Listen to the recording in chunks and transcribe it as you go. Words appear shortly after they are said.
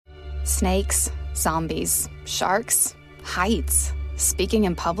Snakes, zombies, sharks, heights, speaking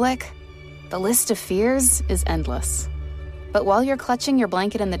in public. The list of fears is endless. But while you're clutching your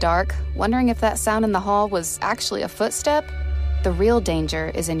blanket in the dark, wondering if that sound in the hall was actually a footstep, the real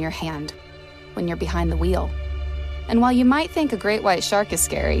danger is in your hand, when you're behind the wheel. And while you might think a great white shark is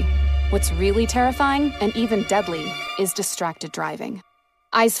scary, what's really terrifying and even deadly is distracted driving.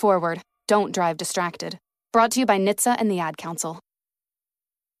 Eyes forward, don't drive distracted. Brought to you by NHTSA and the Ad Council.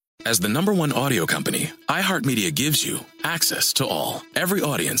 As the #1 audio company, iHeartMedia gives you access to all. Every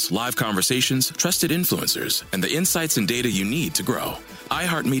audience, live conversations, trusted influencers, and the insights and data you need to grow.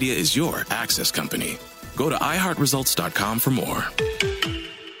 iHeartMedia is your access company. Go to iHeartResults.com for more.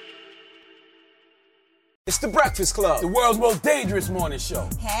 It's The Breakfast Club, the world's most dangerous morning show.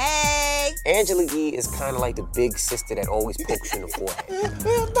 Hey! Angela Yee is kind of like the big sister that always pokes you in the forehead.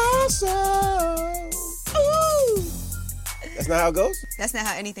 That's not how it goes? That's not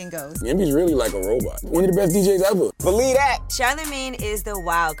how anything goes. Yemi's really like a robot. One of the best DJs ever. Believe that. Charlamagne is the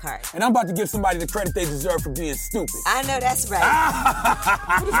wild card. And I'm about to give somebody the credit they deserve for being stupid. I know that's right.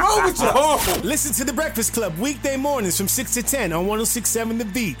 What is wrong with you? Oh. Listen to The Breakfast Club weekday mornings from 6 to 10 on 106.7 The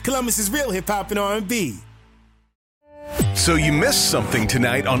Beat. Columbus's real hip-hop and R&B. So you missed something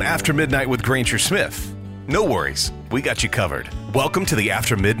tonight on After Midnight with Granger Smith. No worries, we got you covered. Welcome to the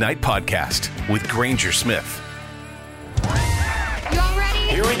After Midnight podcast with Granger Smith. You all ready?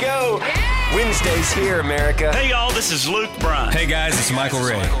 Here we go. Yeah. Wednesday's here, America. Hey, y'all, this is Luke Bryan. Hey, guys, it's Michael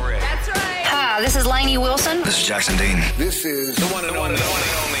Ray. That's right. Hi, this is Lainey Wilson. This is Jackson Dean. This is the one and only.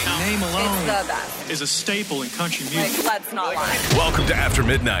 Name alone it's the best. Is a staple in country music. Let's not lie. Welcome to After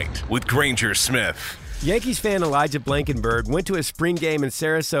Midnight with Granger Smith. Yankees fan Elijah Blankenburg went to a spring game in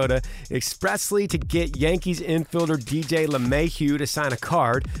Sarasota expressly to get Yankees infielder DJ LeMahieu to sign a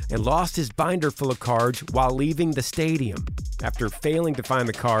card and lost his binder full of cards while leaving the stadium. After failing to find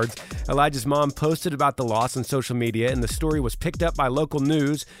the cards, Elijah's mom posted about the loss on social media, and the story was picked up by local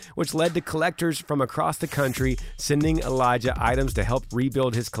news, which led to collectors from across the country sending Elijah items to help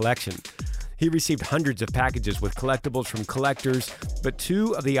rebuild his collection. He received hundreds of packages with collectibles from collectors, but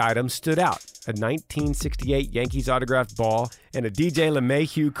two of the items stood out: a 1968 Yankees autographed ball and a DJ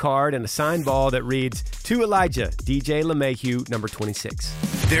LeMahieu card and a signed ball that reads, "To Elijah, DJ LeMahieu, number 26.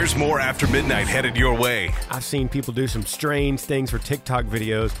 There's more After Midnight headed your way. I've seen people do some strange things for TikTok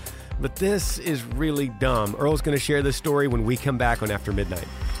videos, but this is really dumb. Earl's going to share this story when we come back on After Midnight.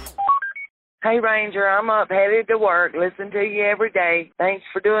 Hey, Ranger, I'm up, headed to work. Listen to you every day. Thanks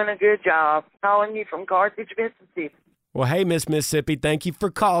for doing a good job. Calling you from Carthage, Mississippi. Well, hey, Miss Mississippi, thank you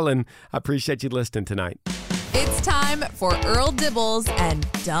for calling. I appreciate you listening tonight. It's time for Earl Dibbles and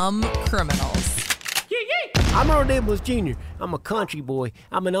Dumb Criminals. I'm Earl Dibbles Jr. I'm a country boy.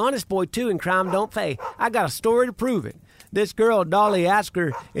 I'm an honest boy, too, and crime don't pay. I got a story to prove it. This girl, Dolly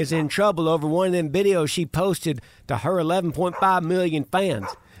Asker, is in trouble over one of them videos she posted to her 11.5 million fans.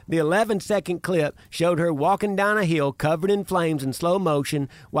 The 11-second clip showed her walking down a hill covered in flames in slow motion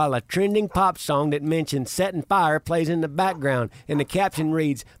while a trending pop song that mentioned setting fire plays in the background, and the caption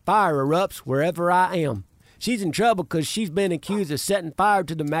reads, "Fire erupts wherever I am." She's in trouble because she's been accused of setting fire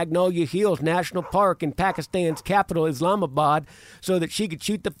to the Magnolia Hills National Park in Pakistan's capital, Islamabad, so that she could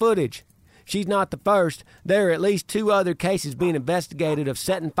shoot the footage. She's not the first. There are at least 2 other cases being investigated of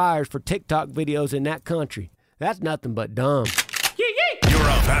setting fires for TikTok videos in that country. That's nothing but dumb. You're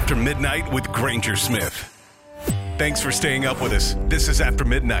up After Midnight with Granger Smith. Thanks for staying up with us. This is After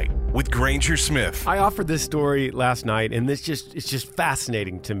Midnight with Granger Smith. I offered this story last night, and it's just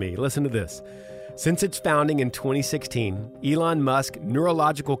fascinating to me. Listen to this. Since its founding in 2016, Elon Musk's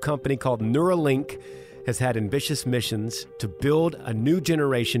neurological company called Neuralink has had ambitious missions to build a new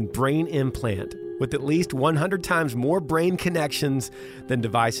generation brain implant with at least 100 times more brain connections than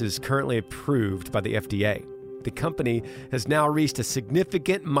devices currently approved by the FDA. The company has now reached a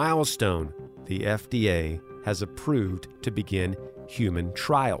significant milestone. The FDA has approved to begin human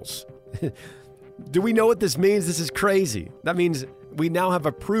trials. Do we know what this means? This is crazy. That means we now have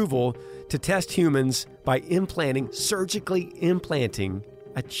approval to test humans by surgically implanting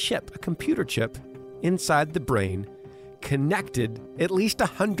a chip, a computer chip, inside the brain, connected at least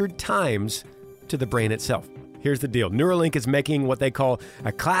 100 times to the brain itself. Here's the deal. Neuralink is making what they call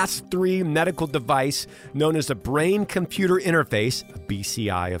a Class 3 medical device known as a brain-computer interface, a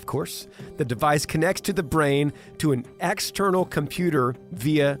BCI, of course. The device connects to the brain to an external computer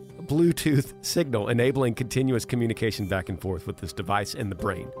via Bluetooth signal, enabling continuous communication back and forth with this device in the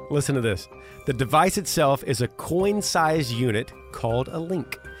brain. Listen to this. The device itself is a coin-sized unit called a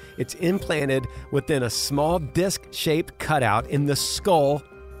link. It's implanted within a small disc-shaped cutout in the skull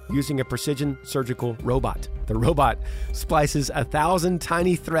using a precision surgical robot. The robot splices 1,000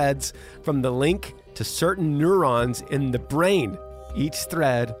 tiny threads from the link to certain neurons in the brain. Each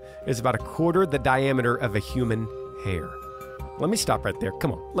thread is about 1/4 the diameter of a human hair. Let me stop right there.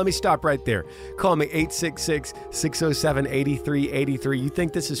 Come on. Let me stop right there. Call me 866-607-8383. You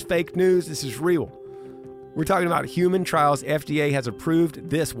think this is fake news? This is real. We're talking about human trials. FDA has approved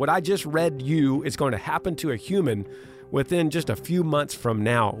this. What I just read you is going to happen to a human within just a few months from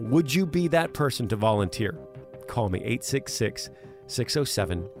now. Would you be that person to volunteer? Call me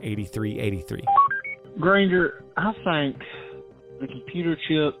 866-607-8383. Granger, I think the computer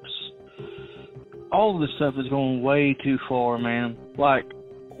chips, all of this stuff is going way too far, man. Like,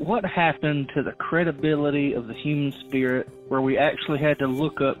 what happened to the credibility of the human spirit where we actually had to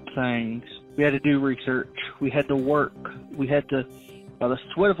look up things? We had to do research. We had to work. We had to, by the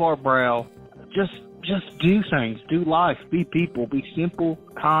sweat of our brow, just do things. Do life. Be people. Be simple,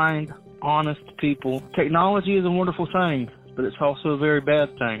 kind, honest people. Technology is a wonderful thing, but it's also a very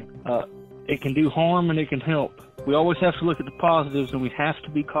bad thing. It can do harm and it can help. We always have to look at the positives, and we have to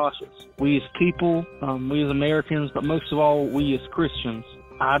be cautious. We as people, we as Americans, but most of all, we as Christians.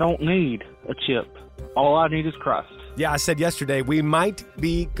 I don't need a chip. All I need is Christ. Yeah, I said yesterday, we might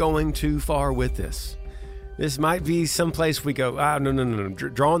be going too far with this. This might be someplace we go, no.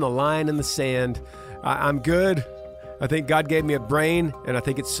 Drawing the line in the sand. I'm good. I think God gave me a brain, and I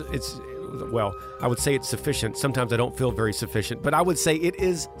think it's well, I would say it's sufficient. Sometimes I don't feel very sufficient, but I would say it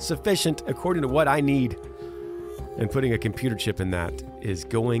is sufficient according to what I need. And putting a computer chip in that is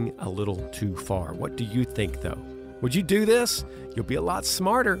going a little too far. What do you think, though? Would you do this? You'll be a lot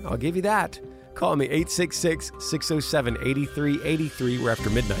smarter. I'll give you that. Call me 866-607-8383. We're After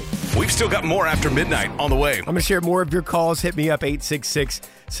Midnight. We've still got more After Midnight on the way. I'm going to share more of your calls. Hit me up,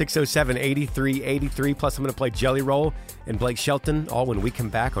 866-607-8383. Plus, I'm going to play Jelly Roll and Blake Shelton, all when we come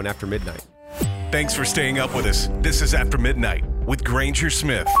back on After Midnight. Thanks for staying up with us. This is After Midnight with Granger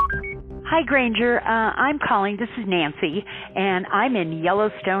Smith. Hi, Granger. I'm calling. This is Nancy, and I'm in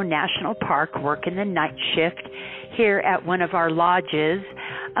Yellowstone National Park working the night shift here at one of our lodges.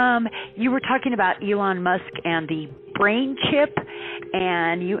 You were talking about Elon Musk and the brain chip,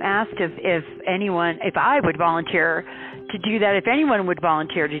 and you asked if I would volunteer to do that, if anyone would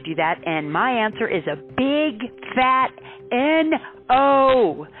volunteer to do that, and my answer is a big, fat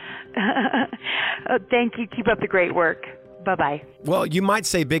No. Thank you. Keep up the great work. Bye-bye. Well, you might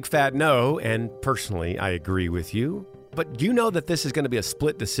say big fat no, and personally, I agree with you. But you know that this is going to be a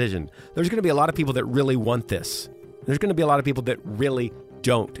split decision. There's going to be a lot of people that really want this. There's going to be a lot of people that really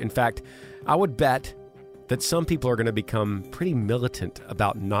don't. In fact, I would bet that some people are going to become pretty militant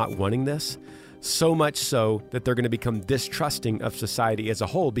about not wanting this, so much so that they're going to become distrusting of society as a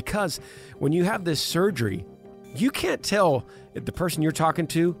whole. Because when you have this surgery, you can't tell if the person you're talking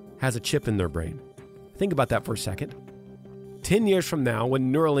to has a chip in their brain. Think about that for a second. 10 years from now,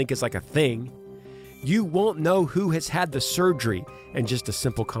 when Neuralink is like a thing, you won't know who has had the surgery in just a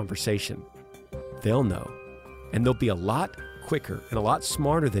simple conversation. They'll know. And they'll be a lot quicker and a lot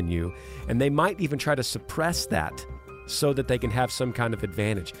smarter than you. And they might even try to suppress that so that they can have some kind of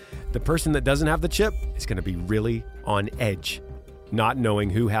advantage. The person that doesn't have the chip is going to be really on edge, not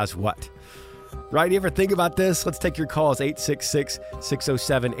knowing who has what. Right? You ever think about this? Let's take your calls,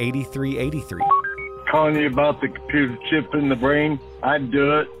 866-607-8383. Calling you about the computer chip in the brain. I'd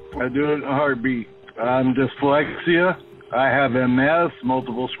do it. I'd do it in a heartbeat. I'm dyslexia. I have MS,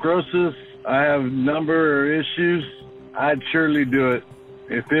 multiple sclerosis. I have a number of issues. I'd surely do it.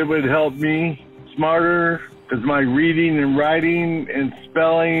 If it would help me smarter, because my reading and writing and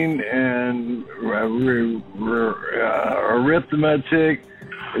spelling and arithmetic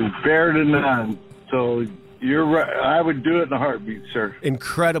is bare to none. So you're right. I would do it in a heartbeat, sir.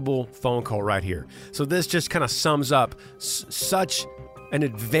 Incredible phone call right here. So this just kind of sums up such an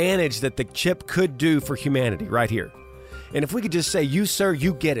advantage that the chip could do for humanity right here. And if we could just say, you, sir,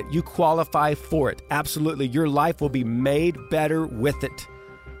 you get it. You qualify for it. Absolutely. Your life will be made better with it.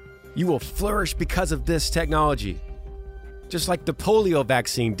 You will flourish because of this technology. Just like the polio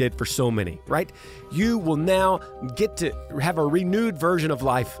vaccine did for so many, right? You will now get to have a renewed version of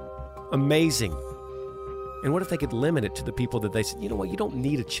life. Amazing. And what if they could limit it to the people that they said, you know what, you don't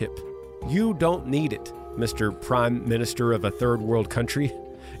need a chip. You don't need it, Mr. Prime Minister of a third world country.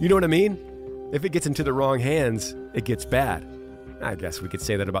 You know what I mean? If it gets into the wrong hands, it gets bad. I guess we could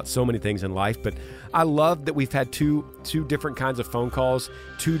say that about so many things in life, but I love that we've had two different kinds of phone calls,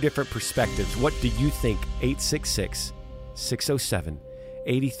 two different perspectives. What do you think?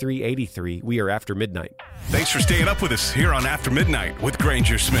 866-607-8383. We are After Midnight. Thanks for staying up with us here on After Midnight with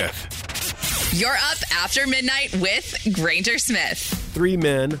Granger Smith. You're up after midnight with Granger Smith. 3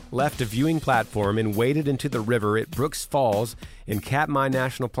 men left a viewing platform and waded into the river at Brooks Falls in Katmai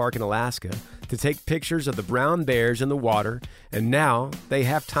National Park in Alaska to take pictures of the brown bears in the water, and now they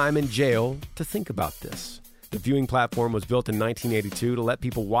have time in jail to think about this. The viewing platform was built in 1982 to let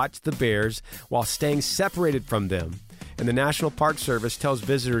people watch the bears while staying separated from them, and the National Park Service tells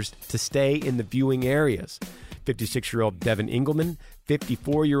visitors to stay in the viewing areas. 56-year-old Devin Engelman,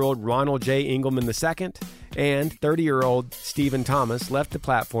 54-year-old Ronald J. Engelman II, and 30-year-old Stephen Thomas left the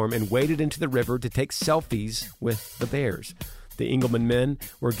platform and waded into the river to take selfies with the bears. The Engelman men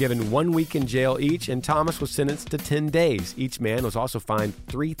were given 1 week in jail each, and Thomas was sentenced to 10 days. Each man was also fined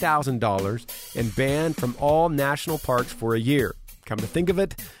 $3,000 and banned from all national parks for a year. Come to think of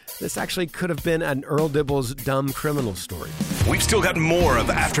it, this actually could have been an Earl Dibbles dumb criminal story. We've still got more of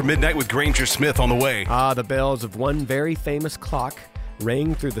After Midnight with Granger Smith on the way. The bells of one very famous clock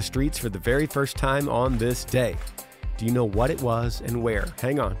rang through the streets for the very first time on this day. Do you know what it was and where?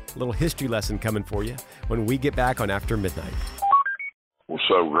 Hang on, a little history lesson coming for you when we get back on After Midnight. What's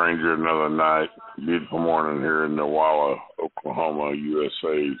up, Granger? Another night. Beautiful morning here in Newalla, Oklahoma,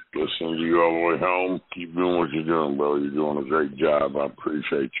 USA. Listening to you all the way home. Keep doing what you're doing, bro. You're doing a great job. I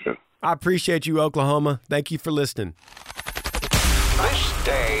appreciate you. I appreciate you, Oklahoma. Thank you for listening. This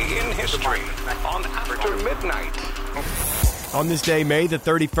day in history on After Midnight. On this day, May the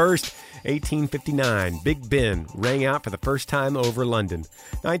 31st, 1859, Big Ben rang out for the first time over London.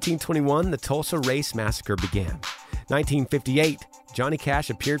 1921, the Tulsa Race Massacre began. 1958, Johnny Cash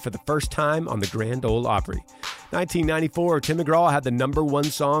appeared for the first time on the Grand Ole Opry. 1994, Tim McGraw had the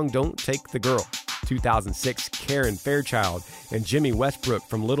 #1 song, Don't Take the Girl. 2006, Karen Fairchild and Jimmy Westbrook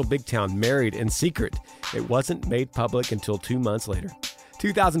from Little Big Town married in secret. It wasn't made public until 2 months later.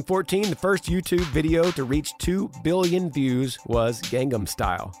 2014, the first YouTube video to reach 2 billion views was Gangnam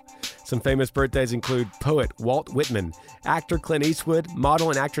Style. Some famous birthdays include poet Walt Whitman, actor Clint Eastwood, model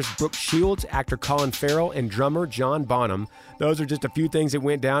and actress Brooke Shields, actor Colin Farrell, and drummer John Bonham. Those are just a few things that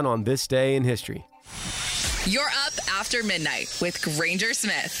went down on this day in history. You're up after midnight with Granger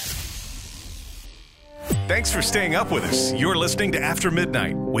Smith. Thanks for staying up with us. You're listening to After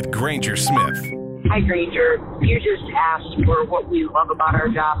Midnight with Granger Smith. Hi, Granger. You just asked for what we love about our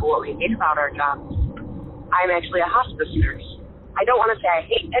job, what we hate about our job. I'm actually a hospice nurse. I don't want to say I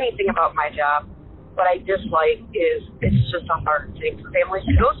hate anything about my job. What I dislike is it's just a hard thing for families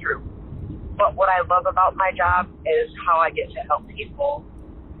to go through. But what I love about my job is how I get to help people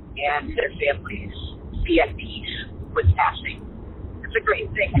and their families be at peace with passing. It's a great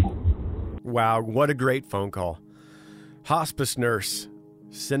thing. Wow, what a great phone call. Hospice nurse,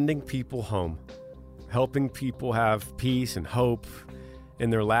 sending people home, helping people have peace and hope in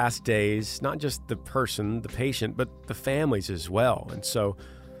their last days, not just the person, the patient, but the families as well. And so,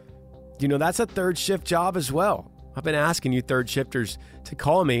 that's a third shift job as well. I've been asking you third shifters to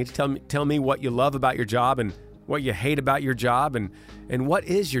call me, to tell me what you love about your job and what you hate about your job and what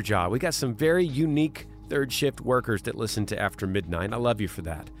is your job. We got some very unique third shift workers that listen to After Midnight. I love you for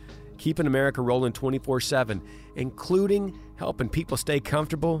that. Keeping America rolling 24/7, including helping people stay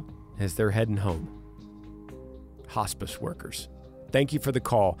comfortable as they're heading home. Hospice workers. Thank you for the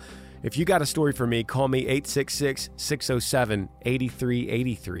call. If you got a story for me, call me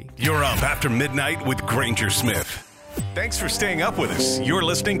 866-607-8383. You're up After Midnight with Granger Smith. Thanks for staying up with us. You're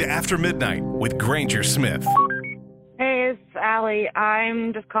listening to After Midnight with Granger Smith. Hey, it's Allie.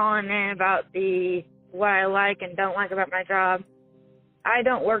 I'm just calling in about what I like and don't like about my job. I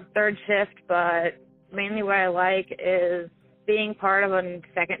don't work third shift, but mainly what I like is being part of a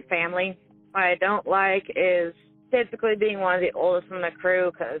second family. What I don't like is typically being one of the oldest in the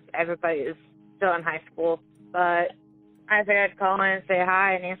crew because everybody is still in high school. But I figured I'd call in and say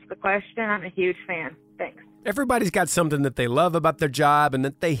hi and answer the question. I'm a huge fan. Thanks. Everybody's got something that they love about their job and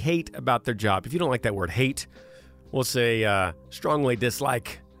that they hate about their job. If you don't like that word hate, we'll say strongly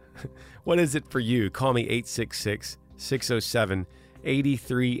dislike. What is it for you? Call me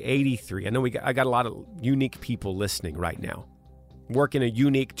 866-607-8383. I know I got a lot of unique people listening right now, working a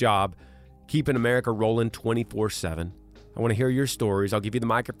unique job, keeping America rolling 24/7. I want to hear your stories. I'll give you the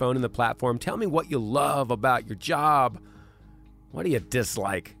microphone and the platform. Tell me what you love about your job. What do you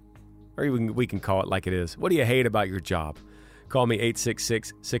dislike? Or we can call it like it is. What do you hate about your job? Call me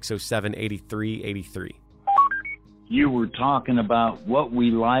 866-607-8383. You were talking about what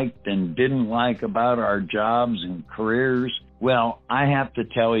we liked and didn't like about our jobs and careers. Well, I have to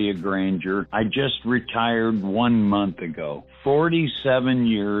tell you, Granger, I just retired 1 month ago. 47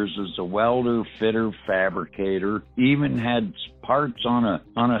 years as a welder, fitter, fabricator, even had parts on a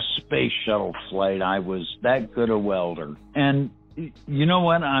space shuttle flight. I was that good a welder. And You know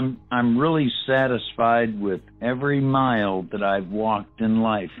what? I'm really satisfied with every mile that I've walked in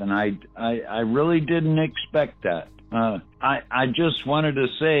life, and I really didn't expect that. I just wanted to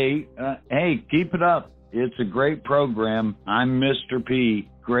say, hey, keep it up. It's a great program. I'm Mr. P.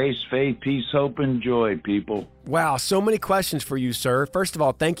 Grace, faith, peace, hope, and joy, people. Wow, so many questions for you, sir. First of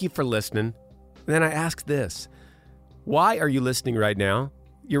all, thank you for listening. And then I ask this. Why are you listening right now?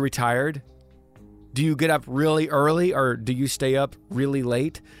 You're retired? Do you get up really early or do you stay up really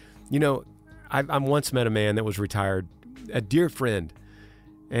late? You know, I once met a man that was retired, a dear friend,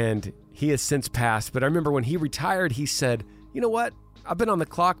 and he has since passed. But I remember when he retired, he said, you know what? I've been on the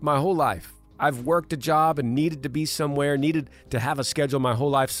clock my whole life. I've worked a job and needed to be somewhere, needed to have a schedule my whole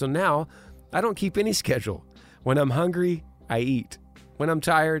life. So now I don't keep any schedule. When I'm hungry, I eat. When I'm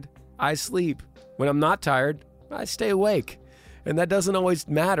tired, I sleep. When I'm not tired, I stay awake. And that doesn't always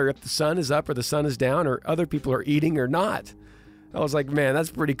matter if the sun is up or the sun is down or other people are eating or not. I was like, man,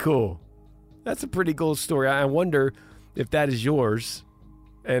 that's pretty cool. That's a pretty cool story. I wonder if that is yours.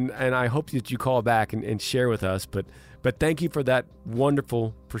 And I hope that you call back and share with us. But thank you for that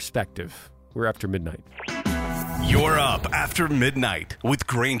wonderful perspective. We're After Midnight. You're up After Midnight with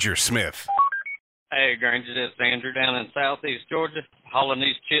Granger Smith. Hey, Granger, this is Andrew down in southeast Georgia, hauling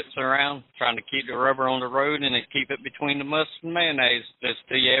these chips around, trying to keep the rubber on the road and keep it between the mustard and mayonnaise. Listen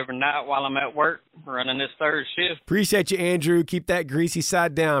to you every night while I'm at work, running this third shift. Appreciate you, Andrew. Keep that greasy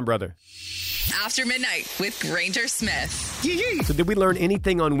side down, brother. After Midnight with Granger Smith. So did we learn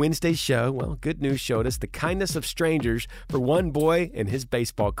anything on Wednesday's show? Well, Good News showed us the kindness of strangers for one boy and his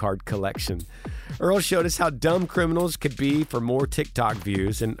baseball card collection. Earl showed us how dumb criminals could be for more TikTok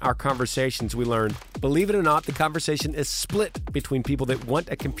views. In our conversations, we learned, believe it or not, the conversation is split between people that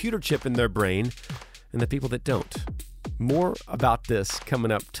want a computer chip in their brain and the people that don't. More about this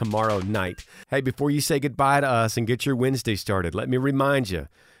coming up tomorrow night. Hey, before you say goodbye to us and get your Wednesday started, let me remind you,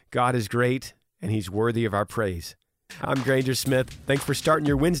 God is great and he's worthy of our praise. I'm Granger Smith. Thanks for starting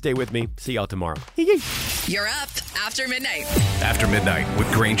your Wednesday with me. See y'all tomorrow. You're up After Midnight. After Midnight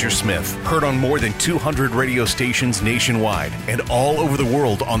with Granger Smith. Heard on more than 200 radio stations nationwide and all over the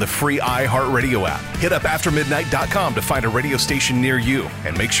world on the free iHeartRadio app. Hit up aftermidnight.com to find a radio station near you.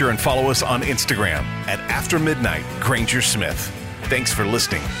 And make sure and follow us on Instagram at After Midnight Granger Smith. Thanks for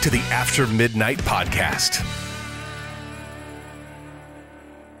listening to the After Midnight podcast.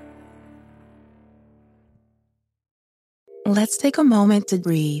 Let's take a moment to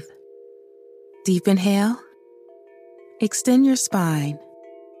breathe. Deep inhale. Extend your spine.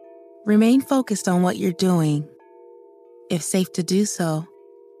 Remain focused on what you're doing. If safe to do so,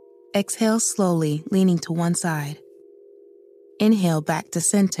 exhale slowly, leaning to one side. Inhale back to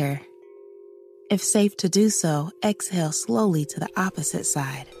center. If safe to do so, exhale slowly to the opposite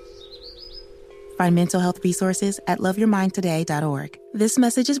side. Find mental health resources at loveyourmindtoday.org. This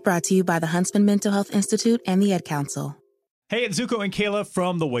message is brought to you by the Huntsman Mental Health Institute and the Ad Council. Hey, it's Zuko and Kayla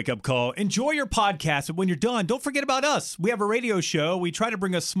from The Wake Up Call. Enjoy your podcast, but when you're done, don't forget about us. We have a radio show. We try to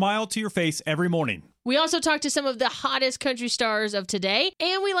bring a smile to your face every morning. We also talk to some of the hottest country stars of today,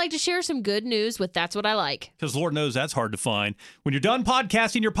 and we like to share some good news with That's What I Like. Because Lord knows that's hard to find. When you're done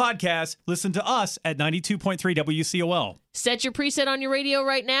podcasting your podcast, listen to us at 92.3 WCOL. Set your preset on your radio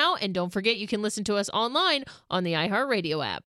right now, and don't forget you can listen to us online on the iHeartRadio app.